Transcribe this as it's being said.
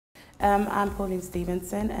I'm Pauline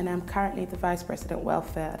Stevenson and I'm currently the Vice President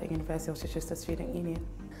Welfare at the University of Chichester Student Union.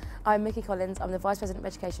 I'm Mickey Collins, I'm the Vice President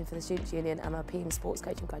of Education for the Students' Union and I'm a PE and Sports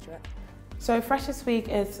Coaching graduate. So Freshers Week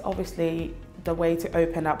is obviously the way to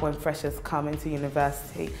open up when freshers come into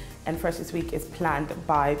university, and Freshers Week is planned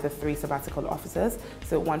by the 3 sabbatical officers.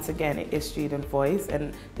 So once again, it is student voice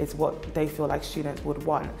and it's what they feel like students would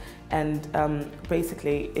want. And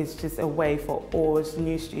basically it's just a way for all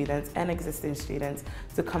new students and existing students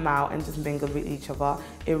to come out and just mingle with each other.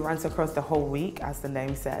 It runs across the whole week, as the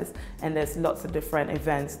name says, and there's lots of different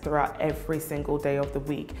events throughout every single day of the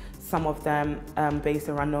week. Some of them based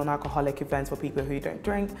around non-alcoholic events for people who don't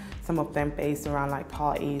drink, some of them based around like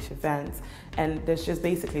parties, events, and there's just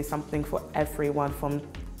basically something for everyone, from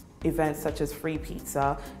events such as free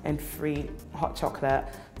pizza and free hot chocolate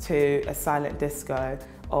to a silent disco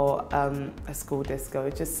or a school disco,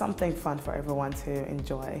 just something fun for everyone to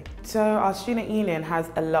enjoy. So our student union has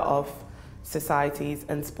a lot of societies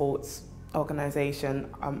and sports organisation.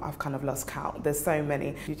 I've kind of lost count. There's so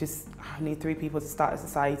many. You just need 3 people to start a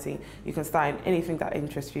society. You can start in anything that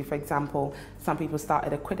interests you. For example, some people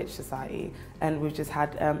started a Quidditch society, and we've just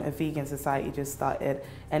had a vegan society just started,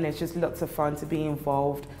 and it's just lots of fun to be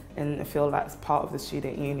involved and feel that's part of the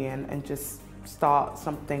student union and just start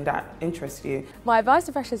something that interests you. My advice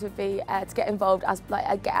to freshers would be to get involved as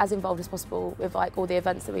possible with all the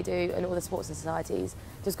events that we do and all the sports and societies,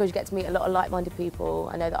 just because you get to meet a lot of like-minded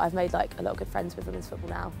people. I know that I've made a lot of good friends with women's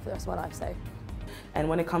football now for the rest of my life. So. And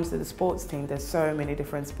when it comes to the sports team, there's so many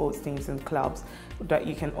different sports teams and clubs that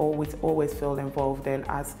you can always feel involved in,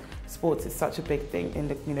 as sports is such a big thing in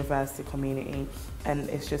the university community, and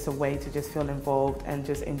it's just a way to just feel involved and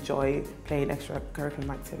just enjoy playing extracurricular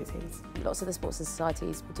activities. Lots of the sports and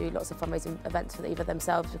societies will do lots of fundraising events for either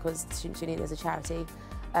themselves, because the Students' Union is a charity,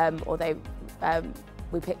 or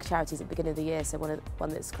we pick charities at the beginning of the year, so one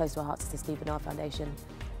that's close to our hearts is the Stephen R Foundation,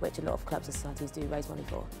 which a lot of clubs and societies do raise money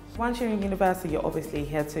for. Once you're in university, you're obviously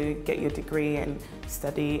here to get your degree and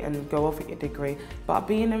study and go off with your degree, but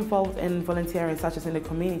being involved in volunteering, such as in the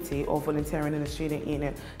community or volunteering in the student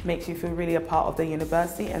union, makes you feel really a part of the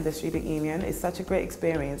university, and the student union is such a great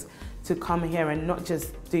experience to come here and not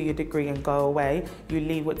just do your degree and go away. You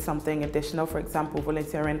leave with something additional. For example,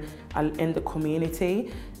 volunteering in the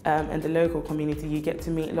community, in the local community, you get to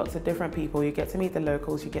meet lots of different people. You get to meet the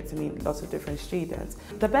locals, you get to meet lots of different students.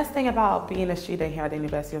 The best thing about being a student here at the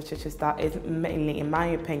University of Chichester is, mainly in my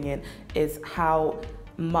opinion, is how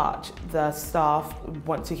much the staff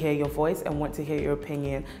want to hear your voice and want to hear your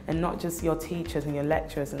opinion, and not just your teachers and your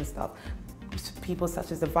lecturers and stuff. People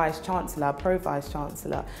such as the Vice Chancellor, Pro-Vice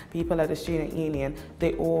Chancellor, people at the Student Union,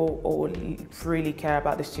 they all really care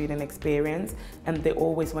about the student experience, and they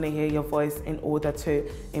always want to hear your voice in order to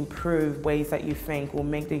improve ways that you think will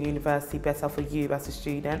make the university better for you as a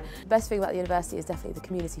student. The best thing about the university is definitely the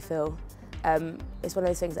community feel. It's one of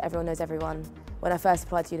those things that everyone knows everyone. When I first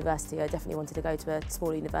applied to university, I definitely wanted to go to a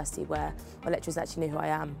small university where my lecturers actually knew who I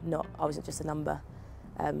am, I wasn't just a number.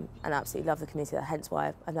 And I absolutely love the community, hence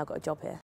why I've now got a job here.